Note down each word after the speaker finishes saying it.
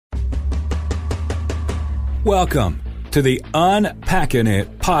Welcome to the Unpacking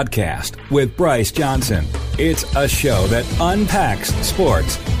It podcast with Bryce Johnson. It's a show that unpacks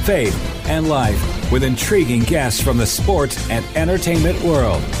sports, faith, and life with intriguing guests from the sports and entertainment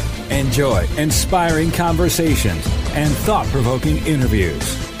world. Enjoy inspiring conversations and thought-provoking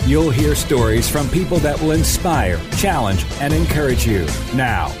interviews. You'll hear stories from people that will inspire, challenge, and encourage you.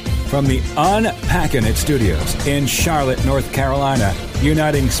 Now, from the Unpacking It studios in Charlotte, North Carolina,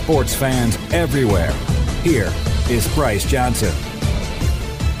 uniting sports fans everywhere, here is Bryce Johnson.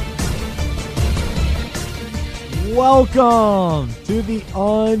 Welcome to the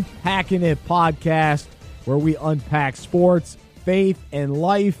Unpacking It podcast, where we unpack sports, faith, and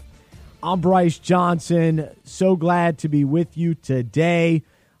life. I'm Bryce Johnson. So glad to be with you today.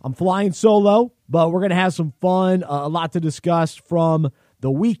 I'm flying solo, but we're going to have some fun, a lot to discuss from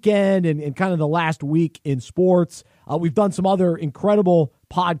the weekend and kind of the last week in sports. We've done some other incredible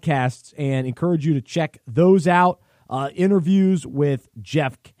podcasts and encourage you to check those out. Interviews with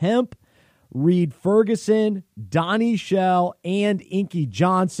Jeff Kemp, Reed Ferguson, Donnie Shell, and Inky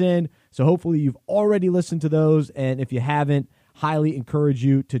Johnson. So hopefully you've already listened to those, and if you haven't, highly encourage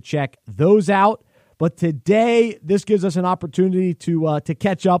you to check those out. But today, this gives us an opportunity to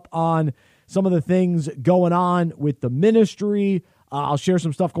catch up on some of the things going on with the ministry. I'll share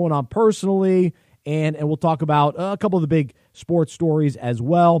some stuff going on personally, and we'll talk about a couple of the big sports stories as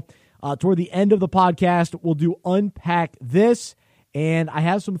well. Toward the end of the podcast, we'll do Unpack This, and I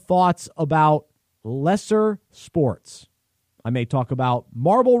have some thoughts about lesser sports. I may talk about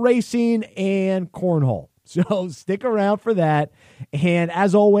marble racing and cornhole. So stick around for that. And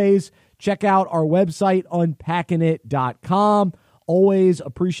as always, check out our website, unpackingit.com. Always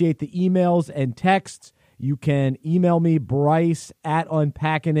appreciate the emails and texts. You can email me,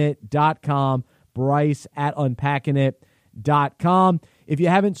 Bryce@unpackingit.com, Bryce@unpackingit.com. If you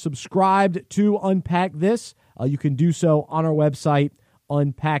haven't subscribed to Unpack This, you can do so on our website,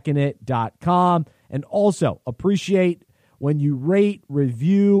 unpackingit.com. And also appreciate when you rate,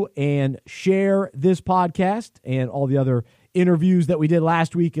 review, and share this podcast and all the other interviews that we did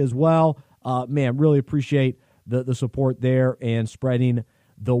last week as well. Really appreciate the support there and spreading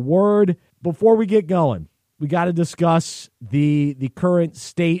the word. Before we get going, we got to discuss the current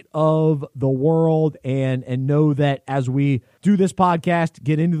state of the world and know that as we do this podcast,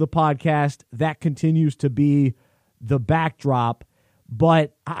 get into the podcast, that continues to be the backdrop.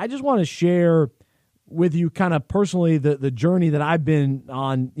 But I just want to share with you kind of personally the journey that I've been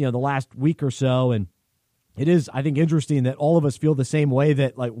on, the last week or so. And it is, I think, interesting that all of us feel the same way,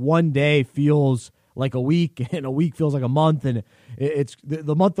 that like one day feels like a week and a week feels like a month. And it's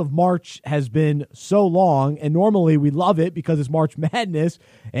the month of March has been so long, and normally we love it because it's March Madness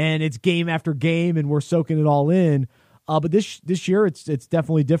and it's game after game and we're soaking it all in. But this year it's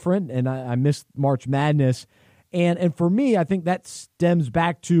definitely different, and I missed March Madness. And for me, I think that stems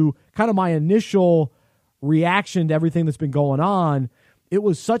back to kind of my initial reaction to everything that's been going on. It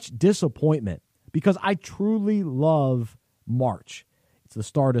was such disappointment because I truly love March. It's the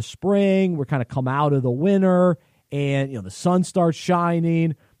start of spring. We're kind of come out of the winter, and the sun starts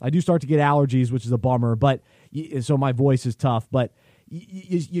shining. I do start to get allergies, which is a bummer, but so my voice is tough. But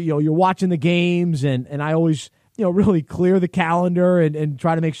you're watching the games, and I always really clear the calendar and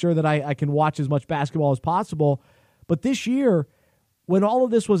try to make sure that I can watch as much basketball as possible. But this year, when all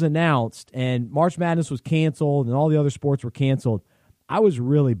of this was announced and March Madness was canceled and all the other sports were canceled, I was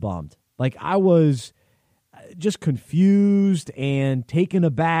really bummed. Like, I was just confused and taken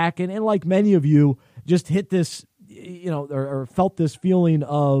aback, and like many of you, just hit this, or felt this feeling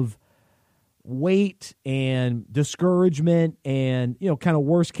of weight and discouragement and, kind of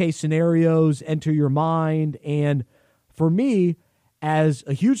worst case scenarios enter your mind. And for me, as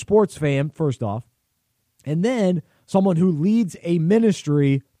a huge sports fan, first off, and then someone who leads a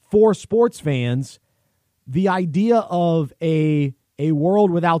ministry for sports fans, the idea of a world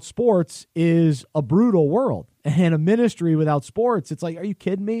without sports is a brutal world, and a ministry without sports, it's like, are you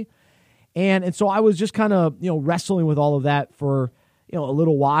kidding me? And so I was just kind of, wrestling with all of that for, a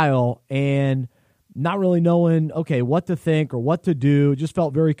little while, and not really knowing, okay, what to think or what to do. Just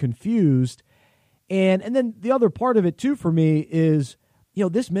felt very confused. And then the other part of it too for me is,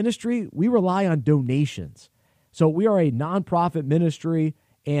 this ministry, we rely on donations. So we are a nonprofit ministry,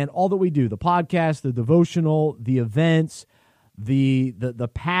 and all that we do, the podcast, the devotional, the events, the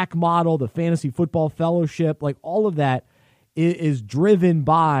PAC model, the Fantasy Football Fellowship, like all of that is driven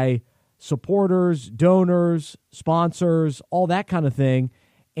by supporters, donors, sponsors, all that kind of thing.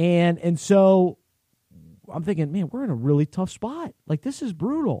 And so I'm thinking, man, we're in a really tough spot. Like, this is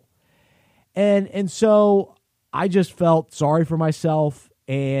brutal. And so I just felt sorry for myself,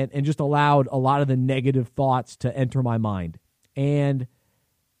 and just allowed a lot of the negative thoughts to enter my mind. And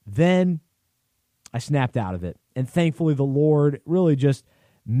then I snapped out of it. And thankfully, the Lord really just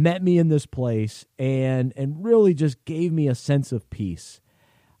met me in this place and really just gave me a sense of peace.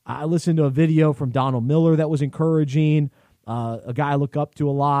 I listened to a video from Donald Miller that was encouraging, a guy I look up to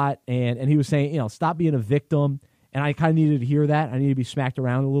a lot, and he was saying, stop being a victim. And I kind of needed to hear that. I needed to be smacked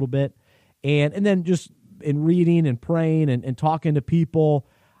around a little bit. And then just in reading and praying and talking to people,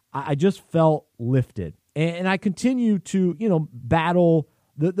 I just felt lifted. And I continue to, battle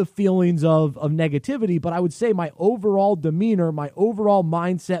the feelings of negativity, but I would say my overall demeanor, my overall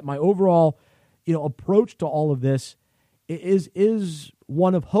mindset, my overall, approach to all of this is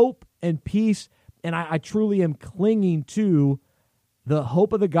one of hope and peace. And I truly am clinging to the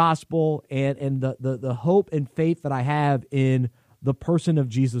hope of the gospel and the hope and faith that I have in the person of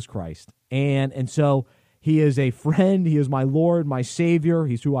Jesus Christ. And so he is a friend. He is my Lord, my Savior.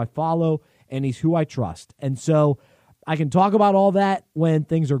 He's who I follow, and he's who I trust. And so I can talk about all that when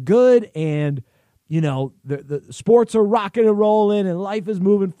things are good and, the sports are rocking and rolling and life is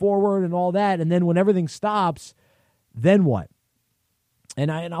moving forward and all that. And then when everything stops, then what? And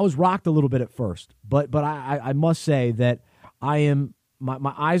I was rocked a little bit at first, but I must say that I am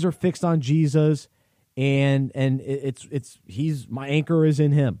my eyes are fixed on Jesus, and he's my anchor is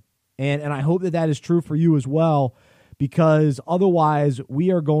in him, and I hope that is true for you as well, because otherwise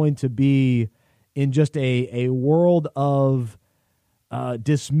we are going to be in just a world of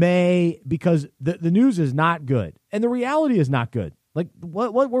dismay, because the news is not good and the reality is not good. Like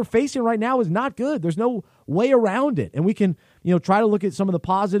what we're facing right now is not good. There's no way around it. And we can, try to look at some of the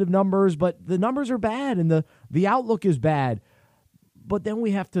positive numbers, but the numbers are bad and the outlook is bad. But then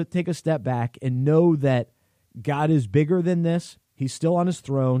we have to take a step back and know that God is bigger than this. He's still on his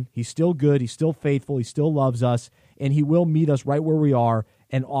throne. He's still good. He's still faithful. He still loves us, and he will meet us right where we are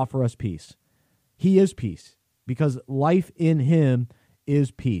and offer us peace. He is peace, because life in him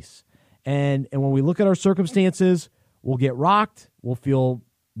is peace. And when we look at our circumstances, we'll get rocked. We'll feel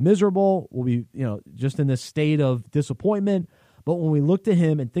miserable. We'll be, just in this state of disappointment. But when we look to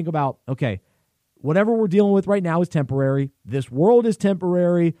him and think about, okay, whatever we're dealing with right now is temporary. This world is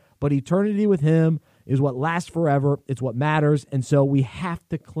temporary, but eternity with him is what lasts forever. It's what matters. And so we have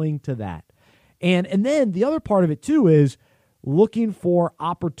to cling to that. And then the other part of it too is looking for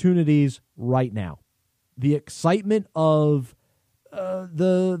opportunities right now. The excitement of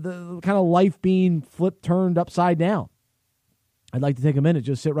the kind of life being turned upside down. I'd like to take a minute,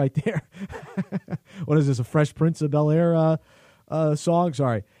 just sit right there. What is this, a Fresh Prince of Bel-Air song?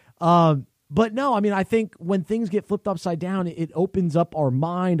 Sorry. But no, I think when things get flipped upside down, it opens up our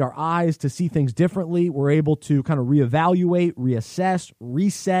mind, our eyes to see things differently. We're able to kind of reevaluate, reassess,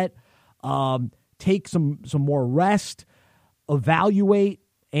 reset, take some more rest, evaluate.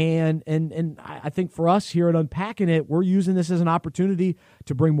 And I think for us here at Unpacking It, we're using this as an opportunity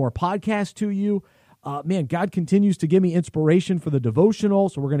to bring more podcasts to you. God continues to give me inspiration for the devotional,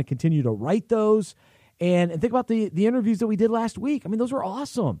 so we're going to continue to write those. And think about the interviews that we did last week. Those were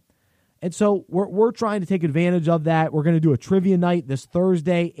awesome. And so we're trying to take advantage of that. We're going to do a trivia night this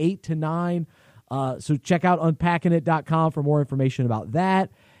Thursday, 8 to 9. So check out unpackingit.com for more information about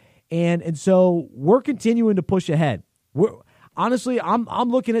that. And so we're continuing to push ahead. Honestly, I'm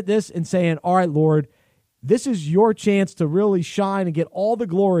looking at this and saying, all right, Lord, this is your chance to really shine and get all the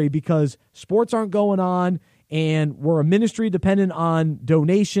glory, because sports aren't going on and we're a ministry dependent on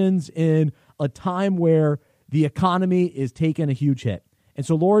donations in a time where the economy is taking a huge hit. And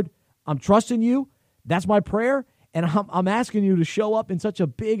so, Lord, I'm trusting you. That's my prayer. And I'm asking you to show up in such a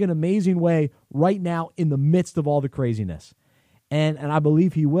big and amazing way right now in the midst of all the craziness. And I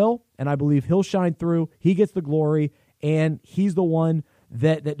believe he will, and I believe he'll shine through. He gets the glory, and he's the one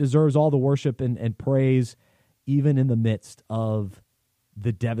that deserves all the worship and praise, even in the midst of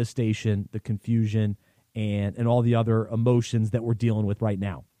the devastation, the confusion, and all the other emotions that we're dealing with right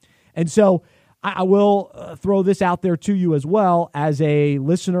now. And so I will throw this out there to you as well. As a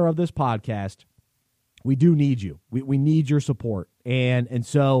listener of this podcast, we do need you. We need your support. And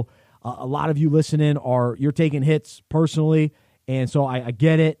so a lot of you listening you're taking hits personally, and so I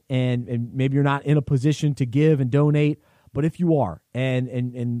get it, and maybe you're not in a position to give and donate, but if you are,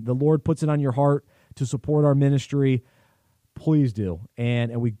 and the Lord puts it on your heart to support our ministry, please do.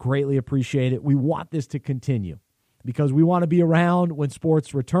 And we greatly appreciate it. We want this to continue because we want to be around when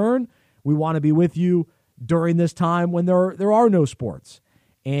sports return. We want to be with you during this time when there are no sports.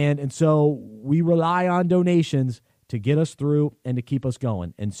 And so we rely on donations to get us through and to keep us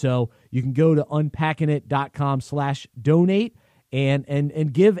going. And so you can go to unpackingit.com/donate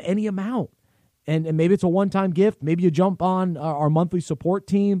and give any amount. And maybe it's a one-time gift. Maybe you jump on our monthly support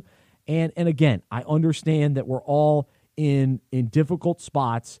team. And again, I understand that we're all in difficult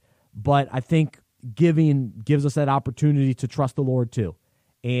spots, but I think giving gives us that opportunity to trust the Lord too.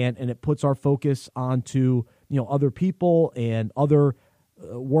 And it puts our focus onto, other people and other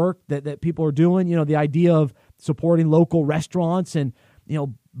work that people are doing. The idea of supporting local restaurants and,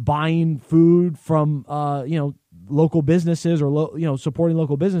 buying food from, local businesses or, supporting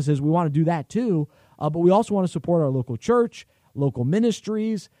local businesses. We want to do that too. But we also want to support our local church, local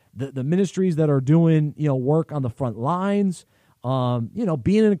ministries, the ministries that are doing, work on the front lines,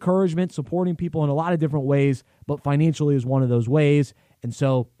 being an encouragement, supporting people in a lot of different ways, but financially is one of those ways. And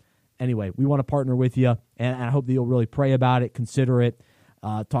so anyway, we want to partner with you, and I hope that you'll really pray about it, consider it,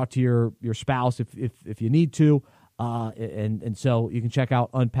 talk to your spouse if you need to. And so you can check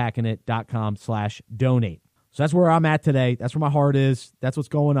out unpackingit.com/donate. So that's where I'm at today. That's where my heart is. That's what's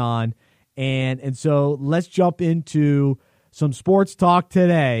going on. And so let's jump into some sports talk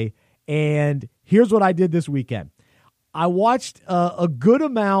today. And here's what I did this weekend. I watched a good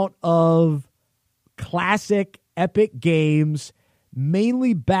amount of classic, epic games,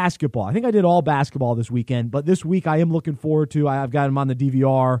 mainly basketball. I think I did all basketball this weekend, but this week I am looking forward to, I've got them on the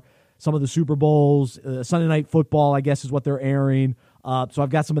DVR, some of the Super Bowls, Sunday Night Football, I guess is what they're airing. So I've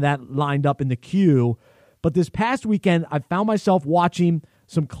got some of that lined up in the queue. But this past weekend, I found myself watching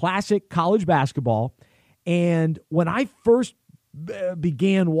some classic college basketball. And when I first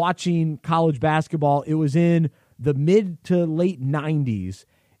began watching college basketball, it was in the mid to late 90s.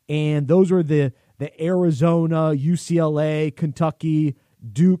 And those were the Arizona, UCLA, Kentucky,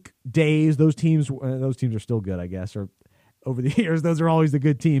 Duke days. Those teams are still good, I guess, or over the years, those are always the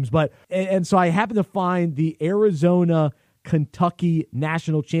good teams. But and so I happened to find the Arizona-Kentucky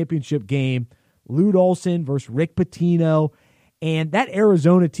national championship game, Lute Olson versus Rick Pitino. And that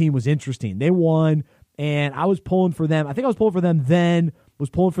Arizona team was interesting. They won, and I was pulling for them. I think I was pulling for them then,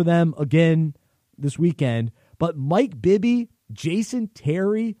 was pulling for them again this weekend. But Mike Bibby, Jason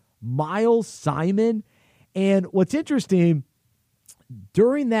Terry, Miles Simon, and what's interesting,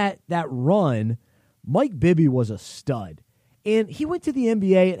 during that run, Mike Bibby was a stud. And he went to the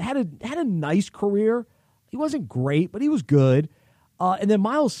NBA and had a nice career. He wasn't great, but he was good. And then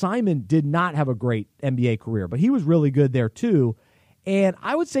Miles Simon did not have a great NBA career, but he was really good there too. And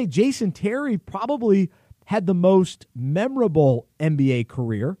I would say Jason Terry probably had the most memorable NBA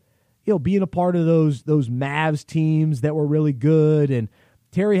career, being a part of those Mavs teams that were really good. And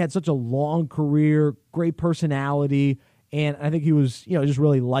Terry had such a long career, great personality, and I think he was, just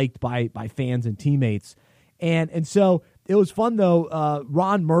really liked by fans and teammates. And so it was fun, though.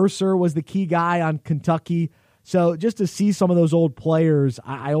 Ron Mercer was the key guy on Kentucky. So just to see some of those old players,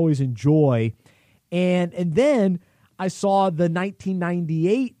 I always enjoy. And then I saw the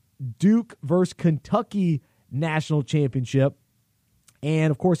 1998 Duke versus Kentucky national championship.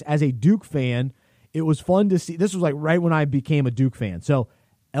 And, of course, as a Duke fan, it was fun to see. This was like right when I became a Duke fan. So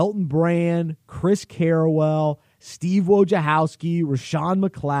Elton Brand, Chris Carrawell, Steve Wojciechowski, Rashawn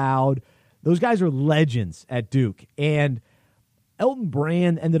McLeod. Those guys are legends at Duke. And Elton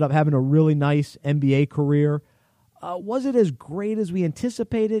Brand ended up having a really nice NBA career. Was it as great as we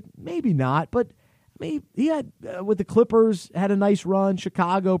anticipated? Maybe not. But he had, with the Clippers, had a nice run.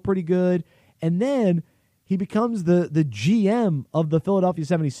 Chicago, pretty good. And then he becomes the GM of the Philadelphia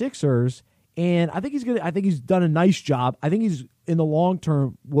 76ers. And I think he's done a nice job. I think he's, in the long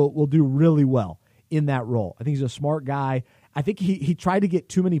term, will do really well in that role. I think he's a smart guy. I think he tried to get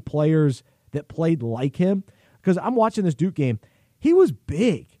too many players that played like him, because I'm watching this Duke game. He was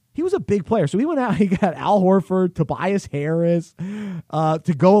big. He was a big player. So he went out, he got Al Horford, Tobias Harris,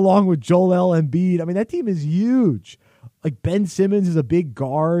 to go along with Joel Embiid. I mean, that team is huge. Like, Ben Simmons is a big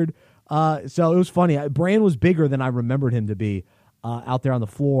guard. So it was funny. Brand was bigger than I remembered him to be out there on the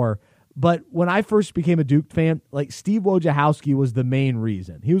floor. But when I first became a Duke fan, like, Steve Wojciechowski was the main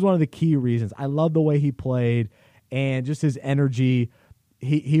reason. He was one of the key reasons. I loved the way he played and just his energy.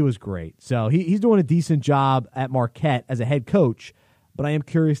 He was great. So he's doing a decent job at Marquette as a head coach, but I am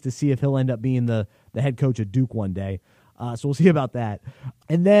curious to see if he'll end up being the head coach at Duke one day. So we'll see about that.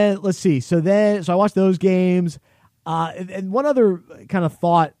 And then, let's see. So I watched those games. And one other kind of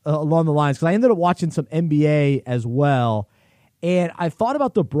thought along the lines, because I ended up watching some NBA as well, and I thought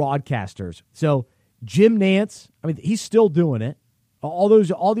about the broadcasters. So Jim Nantz, I mean, he's still doing it.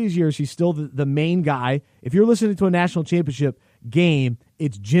 All these years, he's still the main guy. If you're listening to a national championship game,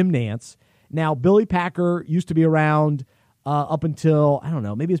 it's Jim Nantz. Now, Billy Packer used to be around up until, I don't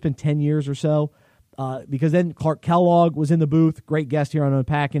know, maybe it's been 10 years or so, because then Clark Kellogg was in the booth, great guest here on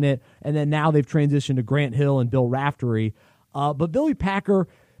Unpacking It, and then now they've transitioned to Grant Hill and Bill Raftery. But Billy Packer,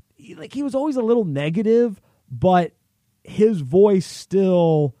 he was always a little negative, but his voice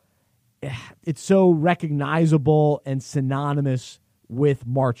still, it's so recognizable and synonymous with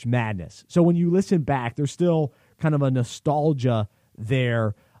March Madness. So when you listen back, there's still kind of a nostalgia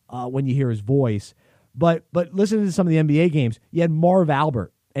there when you hear his voice. But listening to some of the NBA games, you had Marv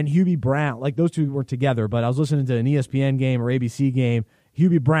Albert and Hubie Brown. Like, those two weren't together, but I was listening to an ESPN game or ABC game.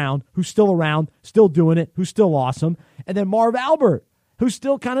 Hubie Brown, who's still around, still doing it, who's still awesome. And then Marv Albert, who's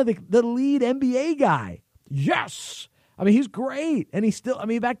still kind of the lead NBA guy. Yes! I mean, he's great. And he's still,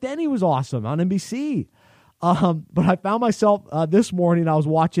 back then he was awesome on NBC. But I found myself this morning, I was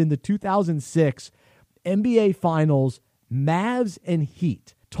watching the 2006 NBA Finals, Mavs and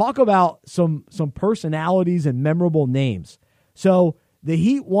Heat. Talk about some personalities and memorable names. So the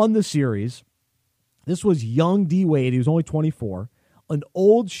Heat won the series. This was young D. Wade. He was only 24. An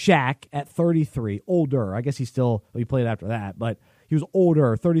old Shaq at 33. Older. I guess he played after that, but he was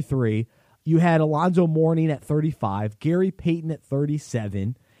older, 33. You had Alonzo Mourning at 35. Gary Payton at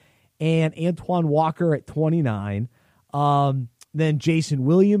 37. And Antoine Walker at 29. Then Jason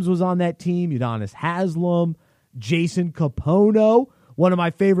Williams was on that team. Udonis Haslem. Jason Capono, one of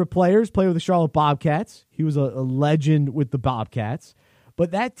my favorite players, played with the Charlotte Bobcats. He was a legend with the Bobcats.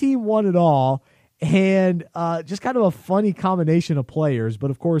 But that team won it all, and just kind of a funny combination of players.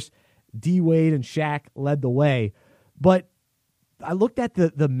 But, of course, D. Wade and Shaq led the way. But I looked at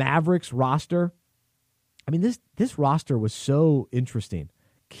the Mavericks roster. I mean, this roster was so interesting.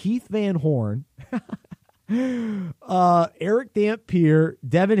 Keith Van Horn, Eric Dampier,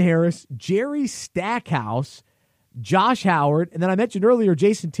 Devin Harris, Jerry Stackhouse, Josh Howard, and then I mentioned earlier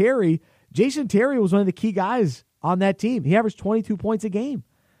Jason Terry. Jason Terry was one of the key guys on that team. He averaged 22 points a game.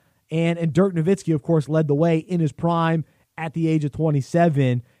 And Dirk Nowitzki, of course, led the way in his prime at the age of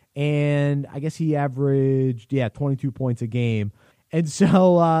 27. And I guess he averaged, 22 points a game. And so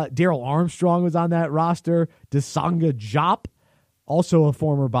Darryl Armstrong was on that roster. Desanga Diop, also a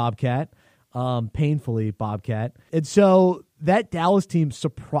former Bobcat, painfully Bobcat. And so that Dallas team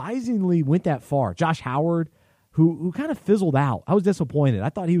surprisingly went that far. Josh Howard, who kind of fizzled out. I was disappointed. I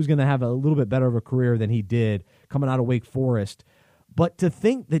thought he was going to have a little bit better of a career than he did coming out of Wake Forest. But to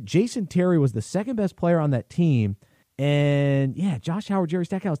think that Jason Terry was the second best player on that team, and Josh Howard, Jerry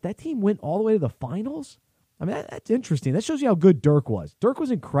Stackhouse, that team went all the way to the finals? I mean, that's interesting. That shows you how good Dirk was. Dirk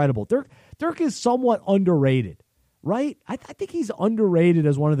was incredible. Dirk is somewhat underrated, right? I think he's underrated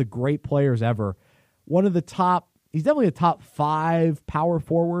as one of the great players ever. One of the top, he's definitely a top 5 power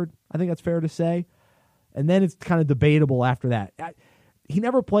forward. I think that's fair to say. And then it's kind of debatable after that. He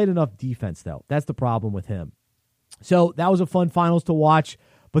never played enough defense, though. That's the problem with him. So that was a fun finals to watch.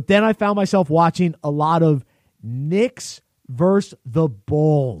 But then I found myself watching a lot of Knicks versus the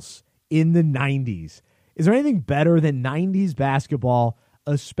Bulls in the 90s. Is there anything better than 90s basketball,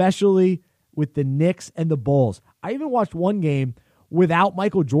 especially with the Knicks and the Bulls? I even watched one game without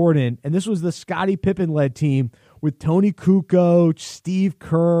Michael Jordan, and this was the Scottie Pippen-led team with Tony Kukoc, Steve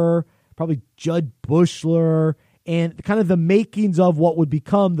Kerr, probably Judd Bushler, and kind of the makings of what would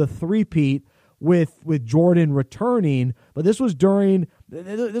become the three-peat with Jordan returning. But this was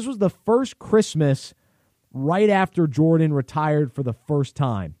the first Christmas right after Jordan retired for the first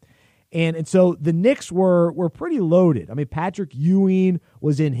time. And so the Knicks were pretty loaded. I mean, Patrick Ewing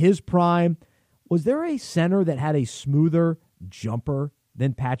was in his prime. Was there a center that had a smoother jumper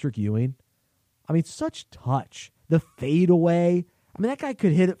than Patrick Ewing? I mean, such touch. The fadeaway. I mean, that guy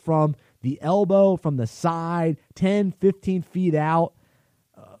could hit it from the elbow, from the side, 10, 15 feet out.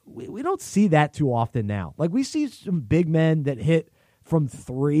 We don't see that too often now. Like, we see some big men that hit from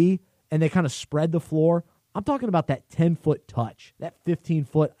 3 and they kind of spread the floor. I'm talking about that 10-foot touch, that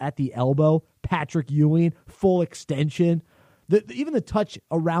 15-foot at the elbow, Patrick Ewing, full extension, even the touch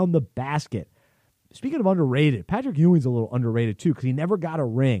around the basket. Speaking of underrated, Patrick Ewing's a little underrated too because he never got a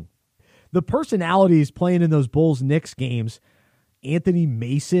ring. The personalities playing in those Bulls-Knicks games, Anthony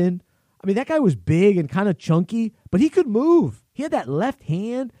Mason, I mean, that guy was big and kind of chunky, but he could move. He had that left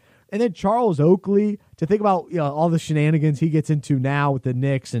hand. And then Charles Oakley, to think about all the shenanigans he gets into now with the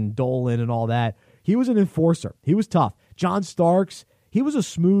Knicks and Dolan and all that. He was an enforcer. He was tough. John Starks, he was a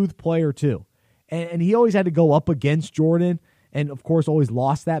smooth player too. And he always had to go up against Jordan and, of course, always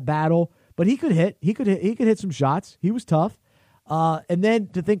lost that battle. But he could hit. He could hit some shots. He was tough. And then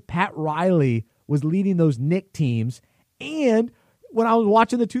to think Pat Riley was leading those Knicks teams. And when I was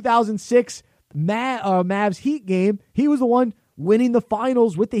watching the 2006 Mavs Heat game, he was the one winning the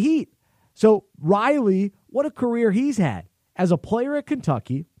finals with the Heat. So Riley, what a career he's had. As a player at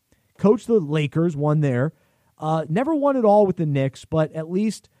Kentucky, coached the Lakers, won there. Never won it all with the Knicks, but at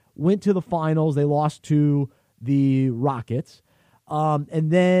least went to the finals. They lost to the Rockets.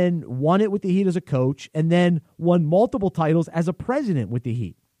 and then won it with the Heat as a coach, and then won multiple titles as a president with the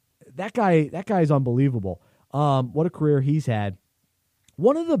Heat. That guy is unbelievable. What a career he's had.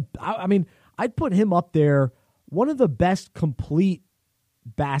 I'd put him up there, one of the best complete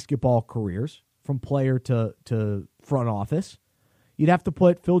basketball careers from player to front office. You'd have to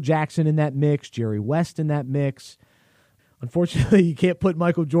put Phil Jackson in that mix, Jerry West in that mix. Unfortunately, you can't put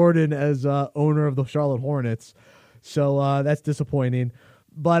Michael Jordan as owner of the Charlotte Hornets, so that's disappointing.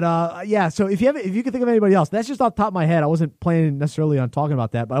 But so if you can think of anybody else, that's just off the top of my head. I wasn't planning necessarily on talking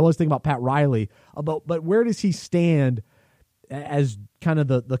about that, but I was thinking about Pat Riley. But where does he stand as kind of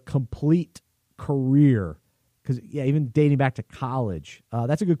the complete career? Because even dating back to college,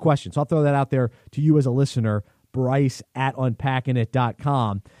 that's a good question. So I'll throw that out there to you as a listener, Bryce at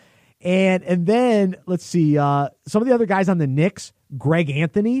unpackingit.com. And then let's see, some of the other guys on the Knicks, Greg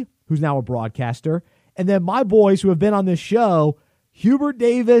Anthony, who's now a broadcaster, and then my boys who have been on this show, Hubert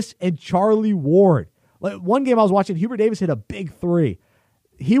Davis and Charlie Ward. One game I was watching, Hubert Davis hit a big three.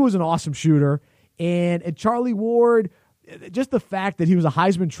 He was an awesome shooter. And Charlie Ward, just the fact that he was a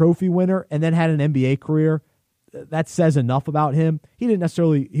Heisman Trophy winner and then had an NBA career, that says enough about him. He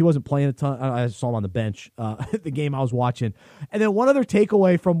wasn't playing a ton. I saw him on the bench the game I was watching. And then one other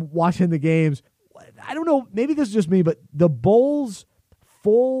takeaway from watching the games, I don't know, maybe this is just me, but the Bulls'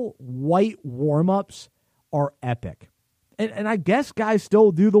 full white warm-ups are epic. And I guess guys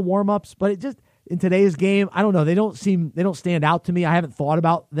still do the warm-ups, but it just, in today's game, I don't know. They don't stand out to me. I haven't thought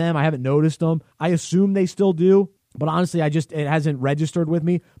about them. I haven't noticed them. I assume they still do, but honestly, it hasn't registered with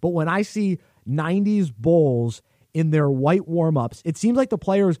me. But when I see 90s Bulls in their white warm-ups, it seems like the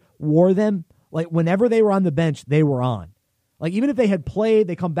players wore them. Like whenever they were on the bench, they were on. Like even if they had played,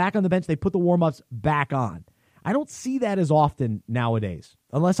 they come back on the bench, they put the warm-ups back on. I don't see that as often nowadays,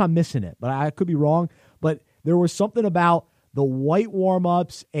 unless I'm missing it. But I could be wrong. But there was something about the white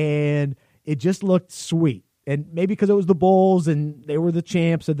warm-ups, and it just looked sweet. And maybe because it was the Bulls and they were the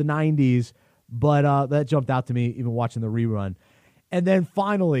champs of the 90s, but that jumped out to me even watching the rerun. And then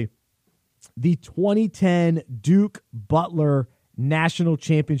finally, the 2010 Duke Butler National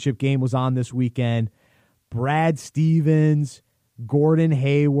Championship game was on this weekend. Brad Stevens, Gordon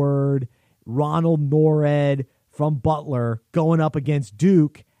Hayward, Ronald Nored from Butler going up against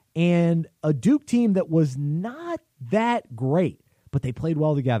Duke, and a Duke team that was not that great, but they played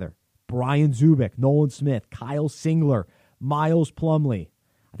well together. Brian Zubik, Nolan Smith, Kyle Singler, Miles Plumlee.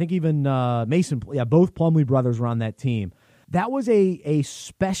 I think even Mason, both Plumlee brothers were on that team. That was a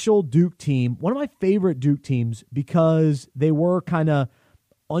special Duke team, one of my favorite Duke teams, because they were kind of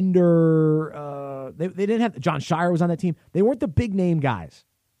under, they didn't have, John Shire was on that team. They weren't the big name guys.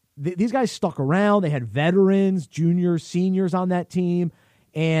 These guys stuck around. They had veterans, juniors, seniors on that team,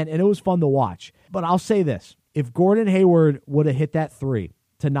 and it was fun to watch. But I'll say this, if Gordon Hayward would have hit that three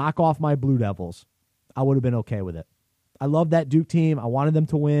to knock off my Blue Devils, I would have been okay with it. I love that Duke team. I wanted them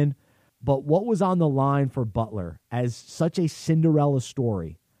to win. But what was on the line for Butler as such a Cinderella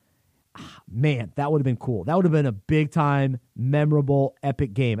story, man, that would have been cool. That would have been a big-time, memorable,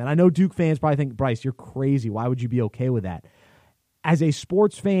 epic game. And I know Duke fans probably think, Bryce, you're crazy. Why would you be okay with that? As a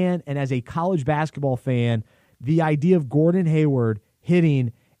sports fan and as a college basketball fan, the idea of Gordon Hayward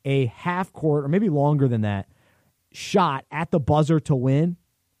hitting a half-court, or maybe longer than that, shot at the buzzer to win,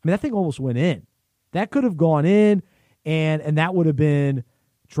 I mean, that thing almost went in. That could have gone in, and that would have been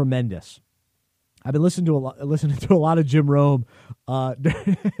tremendous. I've been listening to a lot of Jim Rome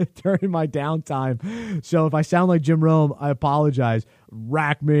during my downtime. So if I sound like Jim Rome, I apologize.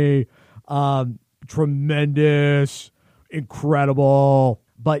 Rack me. Tremendous, incredible.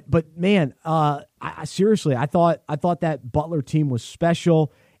 But man, I seriously, I thought that Butler team was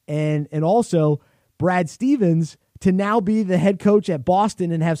special, and also Brad Stevens to now be the head coach at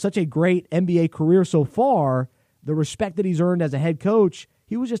Boston and have such a great NBA career so far. The respect that he's earned as a head coach.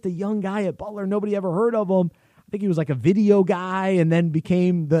 He was just a young guy at Butler. Nobody ever heard of him. I think he was like a video guy and then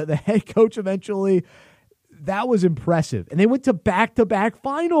became the head coach eventually. That was impressive. And they went to back-to-back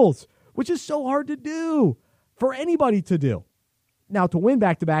finals, which is so hard to do for anybody to do. Now, to win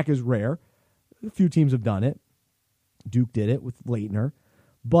back-to-back is rare. A few teams have done it. Duke did it with Leitner.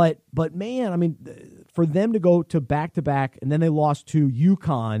 But man, I mean, for them to go to back-to-back, and then they lost to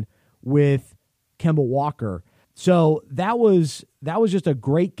UConn with Kemba Walker. So that was just a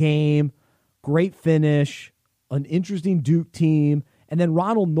great game, great finish, an interesting Duke team. And then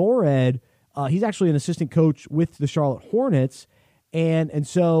Ronald Nored, he's actually an assistant coach with the Charlotte Hornets. And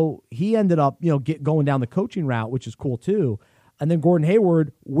so he ended up, going down the coaching route, which is cool too. And then Gordon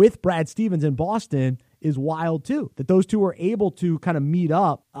Hayward with Brad Stevens in Boston is wild too, that those two are able to kind of meet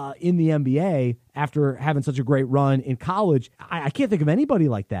up in the NBA after having such a great run in college. I can't think of anybody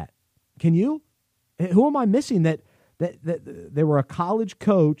like that. Can you? Who am I missing that they were a college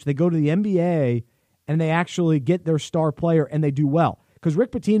coach, they go to the NBA, and they actually get their star player and they do well? Because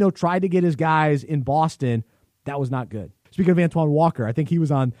Rick Pitino tried to get his guys in Boston. That was not good. Speaking of Antoine Walker, I think he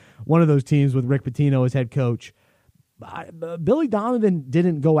was on one of those teams with Rick Pitino as head coach. Billy Donovan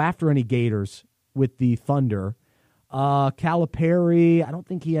didn't go after any Gators with the Thunder. Calipari, I don't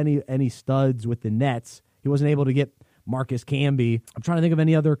think he had any studs with the Nets. He wasn't able to get Marcus Camby. I'm trying to think of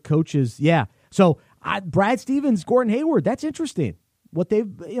any other coaches. Yeah. So Brad Stevens, Gordon Hayward, that's interesting. What they've,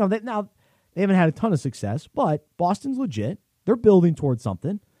 now they haven't had a ton of success, but Boston's legit. They're building towards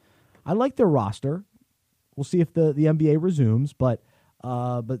something. I like their roster. We'll see if the NBA resumes, but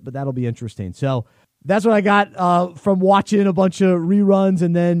that'll be interesting. So that's what I got from watching a bunch of reruns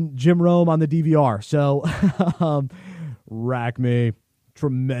and then Jim Rome on the DVR. So rack me.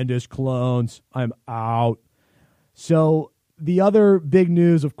 Tremendous clones. I'm out. So the other big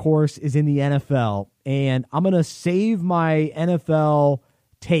news, of course, is in the NFL, and I'm going to save my NFL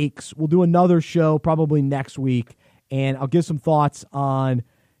takes. We'll do another show probably next week, and I'll give some thoughts on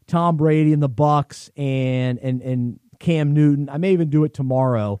Tom Brady and the Bucs and Cam Newton. I may even do it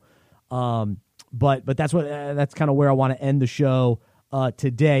tomorrow, but that's kind of where I want to end the show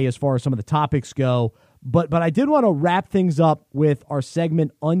today as far as some of the topics go. But I did want to wrap things up with our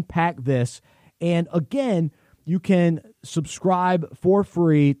segment Unpack This, and again, you can subscribe for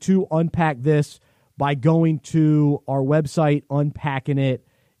free to Unpack This by going to our website,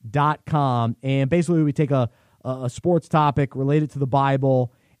 unpackingit.com. And basically, we take a sports topic related to the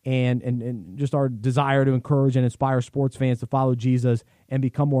Bible and just our desire to encourage and inspire sports fans to follow Jesus and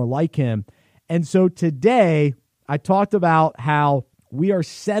become more like him. And so today, I talked about how we are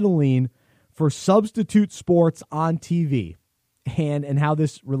settling for substitute sports on TV and how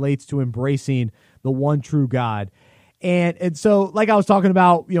this relates to embracing the one true God. And so, like I was talking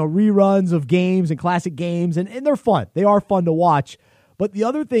about, reruns of games and classic games, and they're fun. They are fun to watch. But the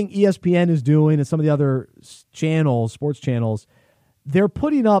other thing ESPN is doing and some of the other channels, sports channels, they're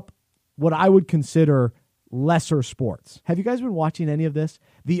putting up what I would consider lesser sports. Have you guys been watching any of this?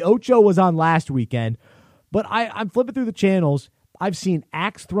 The Ocho was on last weekend, but I'm flipping through the channels. I've seen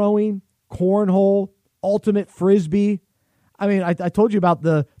axe throwing, cornhole, ultimate frisbee. I mean, I told you about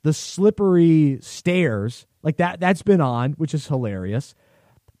the slippery stairs. Like that's been on, which is hilarious.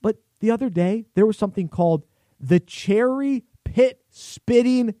 But the other day, there was something called the Cherry Pit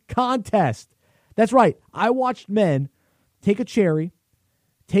Spitting Contest. That's right. I watched men take a cherry,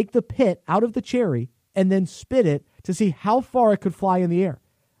 take the pit out of the cherry, and then spit it to see how far it could fly in the air.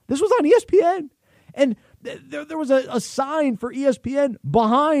 This was on ESPN. And there was a sign for ESPN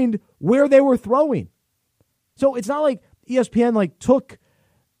behind where they were throwing. So it's not like ESPN took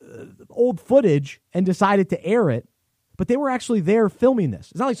old footage and decided to air it, but they were actually there filming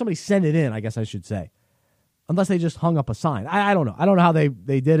this. It's not like somebody sent it in, I guess I should say, unless they just hung up a sign. I don't know. I don't know how they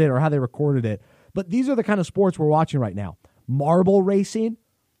did it or how they recorded it, but these are the kind of sports we're watching right now. Marble racing.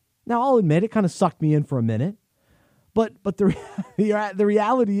 Now, I'll admit it kind of sucked me in for a minute, but the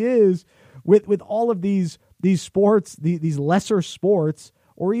reality is with all of these sports, these lesser sports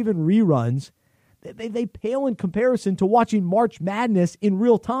or even reruns, they pale in comparison to watching March Madness in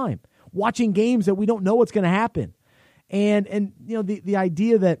real time, watching games that we don't know what's going to happen. And the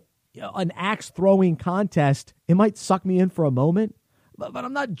idea that an axe throwing contest, it might suck me in for a moment, but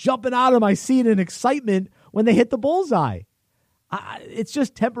I'm not jumping out of my seat in excitement when they hit the bullseye. It's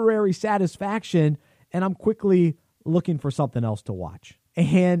just temporary satisfaction, and I'm quickly looking for something else to watch.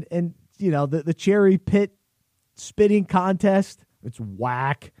 And the cherry pit spitting contest, it's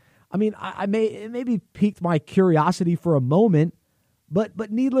whack. I mean, it maybe piqued my curiosity for a moment,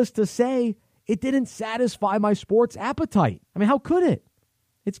 but needless to say, it didn't satisfy my sports appetite. I mean, how could it?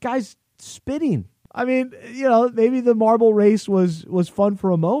 It's guys spitting. I mean, maybe the marble race was fun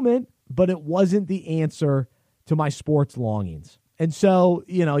for a moment, but it wasn't the answer to my sports longings. And so,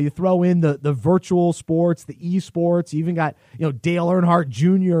 you throw in the virtual sports, the esports, you even got, Dale Earnhardt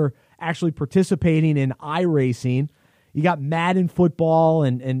Jr. actually participating in iRacing. You got Madden football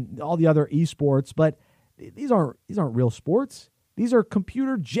and all the other esports, but these aren't real sports. These are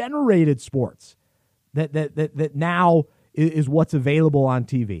computer generated sports that now is what's available on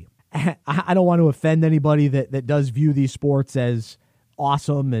TV. I don't want to offend anybody that does view these sports as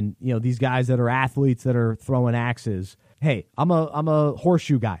awesome and these guys that are athletes that are throwing axes. Hey, I'm a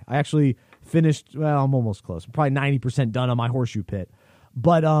horseshoe guy. I actually finished. Well, I'm almost close. I'm probably 90% done on my horseshoe pit,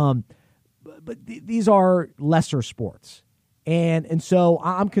 but these are lesser sports, And so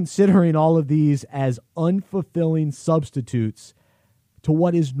I'm considering all of these as unfulfilling substitutes to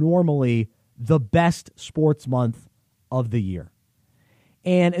what is normally the best sports month of the year.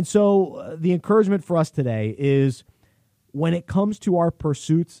 And so the encouragement for us today is when it comes to our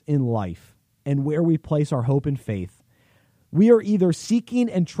pursuits in life and where we place our hope and faith, we are either seeking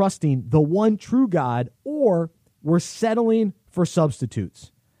and trusting the one true God or we're settling for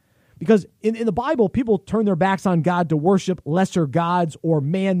substitutes. Because in the Bible, people turn their backs on God to worship lesser gods or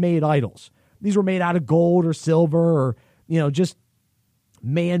man-made idols. These were made out of gold or silver or, just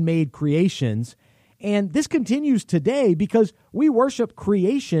man-made creations. And this continues today because we worship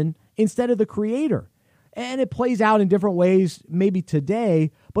creation instead of the Creator. And it plays out in different ways maybe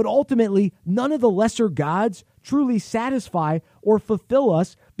today, but ultimately none of the lesser gods truly satisfy or fulfill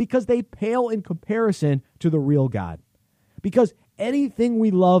us because they pale in comparison to the real God. Because anything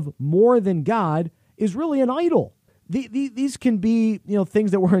we love more than God is really an idol. These can be,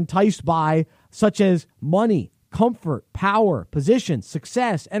 things that we're enticed by, such as money, comfort, power, position,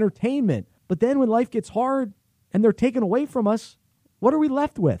 success, entertainment. But then when life gets hard and they're taken away from us, what are we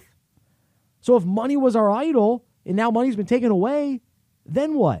left with? So if money was our idol and now money's been taken away,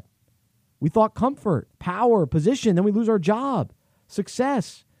 then what? We thought comfort, power, position, then we lose our job,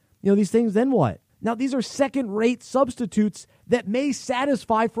 success, these things, then what? Now, these are second-rate substitutes that may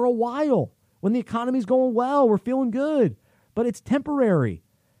satisfy for a while. When the economy's going well, we're feeling good. But it's temporary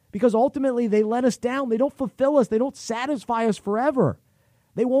because ultimately they let us down. They don't fulfill us. They don't satisfy us forever.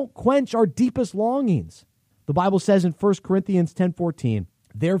 They won't quench our deepest longings. The Bible says in 1 Corinthians 10:14,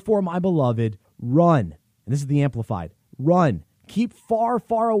 "Therefore, my beloved, run." And this is the Amplified. Run. Keep far,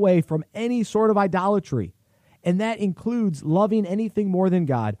 far away from any sort of idolatry. And that includes loving anything more than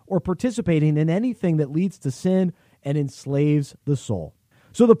God or participating in anything that leads to sin and enslaves the soul.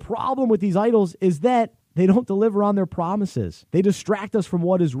 So the problem with these idols is that they don't deliver on their promises. They distract us from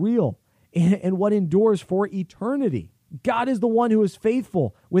what is real and what endures for eternity. God is the one who is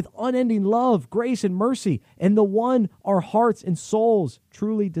faithful with unending love, grace, and mercy, and the one our hearts and souls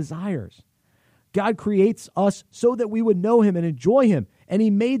truly desires. God creates us so that we would know him and enjoy him, and he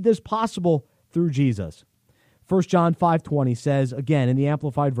made this possible through Jesus. 1 John 5:20 says, again in the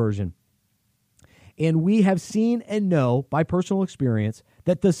Amplified Version, "And we have seen and know by personal experience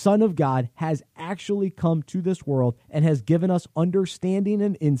that the Son of God has actually come to this world and has given us understanding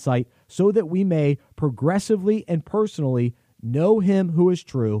and insight so that we may progressively and personally know him who is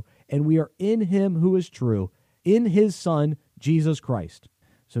true, and we are in him who is true, in his Son, Jesus Christ."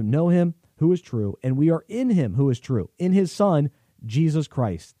 So know him who is true, and we are in him who is true, in his Son, Jesus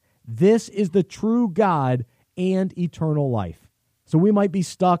Christ. This is the true God and eternal life. So we might be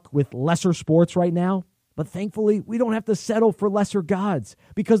stuck with lesser sports right now, but thankfully we don't have to settle for lesser gods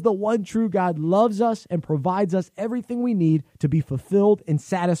because the one true God loves us and provides us everything we need to be fulfilled and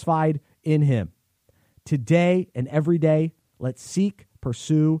satisfied in him. Today and every day, let's seek,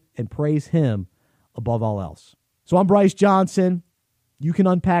 pursue, and praise him above all else. So I'm Bryce Johnson. You can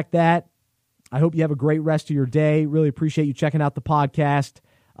unpack that. I hope you have a great rest of your day. Really appreciate you checking out the podcast.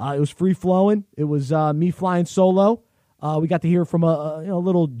 It was free-flowing. It was me flying solo. We got to hear from a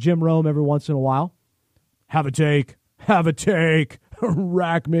little Jim Rome every once in a while. Have a take.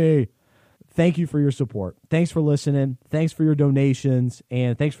 Rack me. Thank you for your support. Thanks for listening. Thanks for your donations.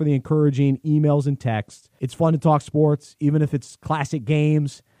 And thanks for the encouraging emails and texts. It's fun to talk sports, even if it's classic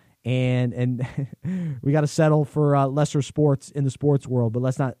games. And we got to settle for lesser sports in the sports world, but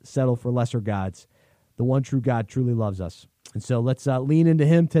let's not settle for lesser gods. The one true God truly loves us. And so let's lean into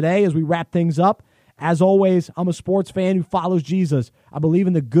him today as we wrap things up. As always, I'm a sports fan who follows Jesus. I believe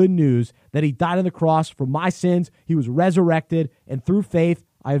in the good news that he died on the cross for my sins. He was resurrected, and through faith,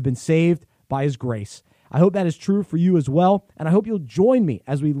 I have been saved by his grace. I hope that is true for you as well, and I hope you'll join me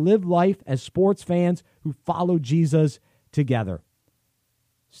as we live life as sports fans who follow Jesus together.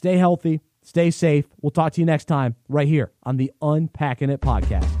 Stay healthy, stay safe. We'll talk to you next time right here on the Unpacking It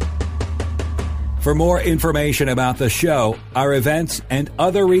podcast. For more information about the show, our events, and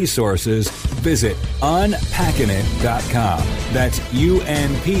other resources, visit unpackinit.com. That's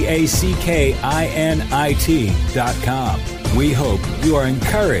UNPACKINIT.com. We hope you are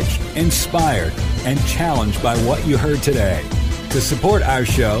encouraged, inspired, and challenged by what you heard today. To support our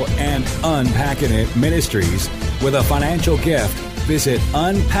show and Unpacking It Ministries with a financial gift, visit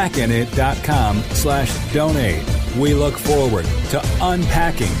unpackinit.com/donate. We look forward to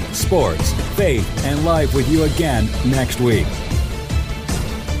unpacking sports, faith, and life with you again next week.